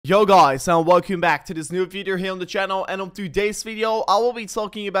Yo guys, and welcome back to this new video here on the channel. And on today's video I will be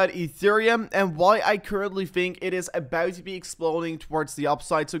talking about Ethereum and why I currently think it is about to be exploding towards the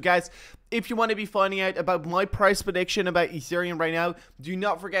upside. So guys, if you want to be finding out about my price prediction about Ethereum right now, do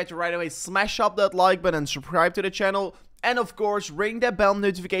not forget to right away smash up that like button, subscribe to the channel, and of course, ring that bell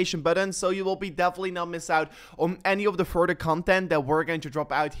notification button so you will be definitely not miss out on any of the further content that we're going to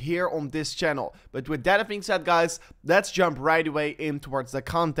drop out here on this channel. But with that being said, guys, let's jump right away in towards the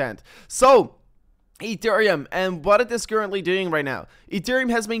content. So, Ethereum and what it is currently doing right now. Ethereum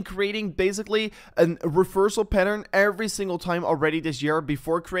has been creating basically a reversal pattern every single time already this year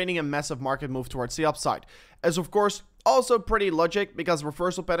before creating a massive market move towards the upside. As of course, also pretty logic because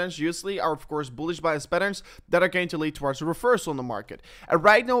reversal patterns usually are of course bullish bias patterns that are going to lead towards a reversal in the market. And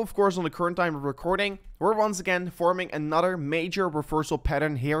right now, of course, on the current time of recording, we're once again forming another major reversal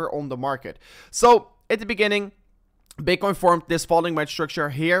pattern here on the market. So at the beginning, Bitcoin formed this falling wedge structure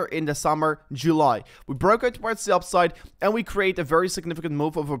here in the summer, July. We broke out towards the upside and we create a very significant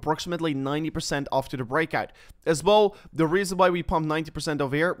move of approximately 90% after the breakout. As well, the reason why we pumped 90%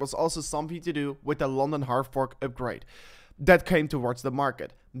 over here was also something to do with the London hard fork upgrade that came towards the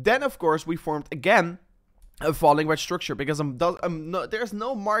market. Then, of course, we formed again a falling wedge structure because there's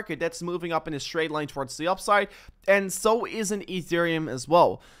no market that's moving up in a straight line towards the upside, and so isn't Ethereum as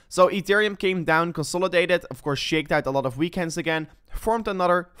well. So Ethereum came down, consolidated, of course shaked out a lot of weekends again, formed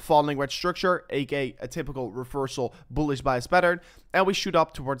another falling wedge structure, aka a typical reversal bullish bias pattern, and we shoot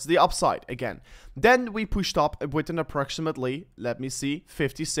up towards the upside again. Then we pushed up with an approximately, let me see,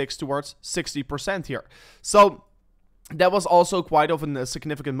 56 towards 60% here. So that was also quite often a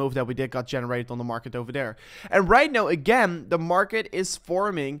significant move that we got generated on the market over there. And right now, again, the market is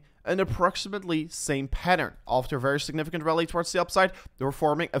forming an approximately same pattern. After a very significant rally towards the upside, they're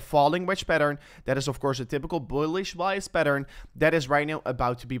forming a falling wedge pattern that is, of course, a typical bullish bias pattern that is right now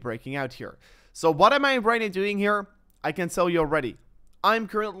about to be breaking out here. So what am I right now doing here? I can tell you already. I'm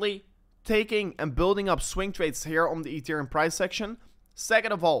currently taking and building up swing trades here on the Ethereum price section.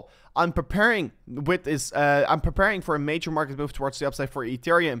 Second of all, I'm preparing for a major market move towards the upside for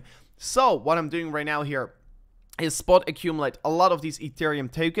Ethereum. So what I'm doing right now here is spot accumulate a lot of these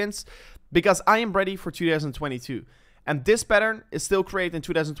Ethereum tokens because I am ready for 2022. And this pattern is still created in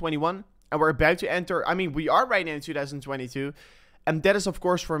 2021 and we're about to enter, we are right now in 2022. And that is, of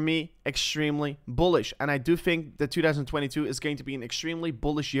course, for me, extremely bullish. And I do think that 2022 is going to be an extremely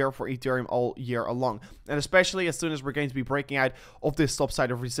bullish year for Ethereum all year along. And especially as soon as we're going to be breaking out of this top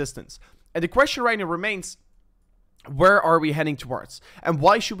side of resistance. And the question right now remains, where are we heading towards? And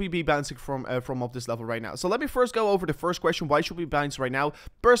why should we be bouncing from up this level right now? So let me first go over the first question. Why should we bounce right now?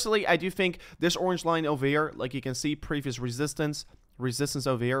 Personally, I do think this orange line over here, like you can see, previous resistance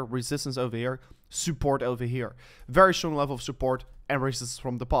over here, support over here. Very strong level of support and resistance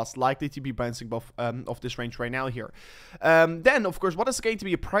from the past, likely to be bouncing off this range right now here. Then, of course, what is going to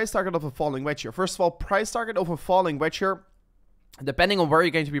be a price target of a falling wedge here? First of all, price target of a falling wedge here, depending on where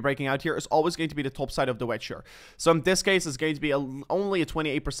you're going to be breaking out here, is always going to be the top side of the wedge here. So in this case, it's going to be only a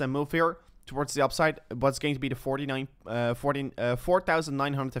 28% move here towards the upside. What's going to be the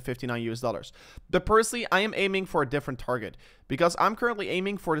 $4,959 US. But personally, I am aiming for a different target because I'm currently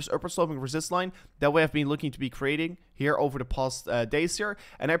aiming for this upper sloping resist line that we have been looking to be creating here over the past days here.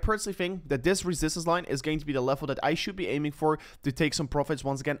 And I personally think that this resistance line is going to be the level that I should be aiming for to take some profits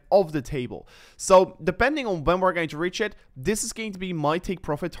once again off the table. So depending on when we're going to reach it, this is going to be my take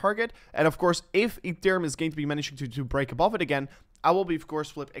profit target. And of course, if Ethereum is going to be managing to break above it again, I will be, of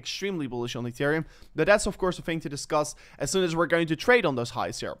course, flip extremely bullish on Ethereum. But that's, of course, a thing to discuss as soon as we're going to trade on those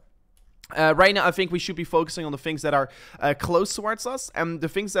highs here. Right now, I think we should be focusing on the things that are close towards us. And the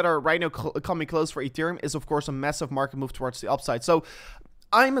things that are right now coming close for Ethereum is, of course, a massive market move towards the upside. So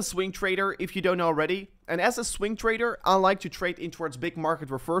I'm a swing trader, if you don't know already. And as a swing trader, I like to trade in towards big market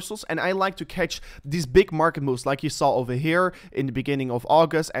reversals. And I like to catch these big market moves like you saw over here in the beginning of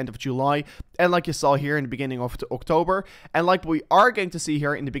August, end of July. And like you saw here in the beginning of October. And like we are going to see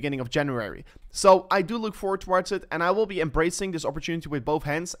here in the beginning of January. So I do look forward towards it. And I will be embracing this opportunity with both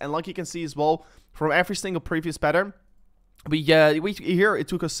hands. And like you can see as well, from every single previous pattern, here it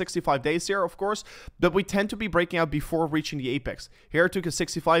took us 65 days here, of course, but we tend to be breaking out before reaching the apex. Here it took us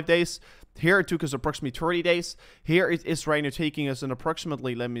 65 days. Here it took us approximately 30 days. Here it is right now taking us an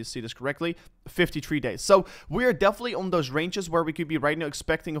approximately, let me see this correctly, 53 days. So we are definitely on those ranges where we could be right now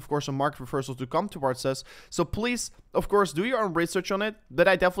expecting, of course, a market reversal to come towards us. So please, of course, do your own research on it. But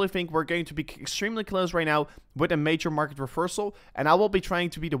I definitely think we're going to be extremely close right now with a major market reversal. And I will be trying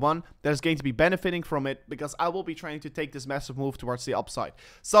to be the one that is going to be benefiting from it, because I will be trying to take this massive move towards the upside.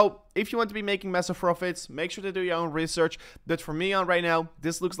 So if you want to be making massive profits, make sure to do your own research. But for me on right now,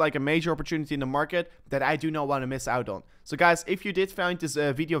 this looks like a major opportunity in the market that I do not want to miss out on. So guys, if you did find this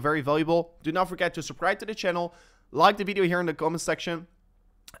video very valuable, do not forget to subscribe to the channel, like the video here in the comment section,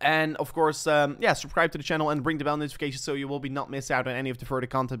 and of course, yeah, subscribe to the channel and ring the bell notification so you will be not miss out on any of the further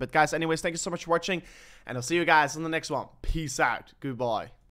content. But guys, anyways, thank you so much for watching, and I'll see you guys in the next one. Peace out. Goodbye.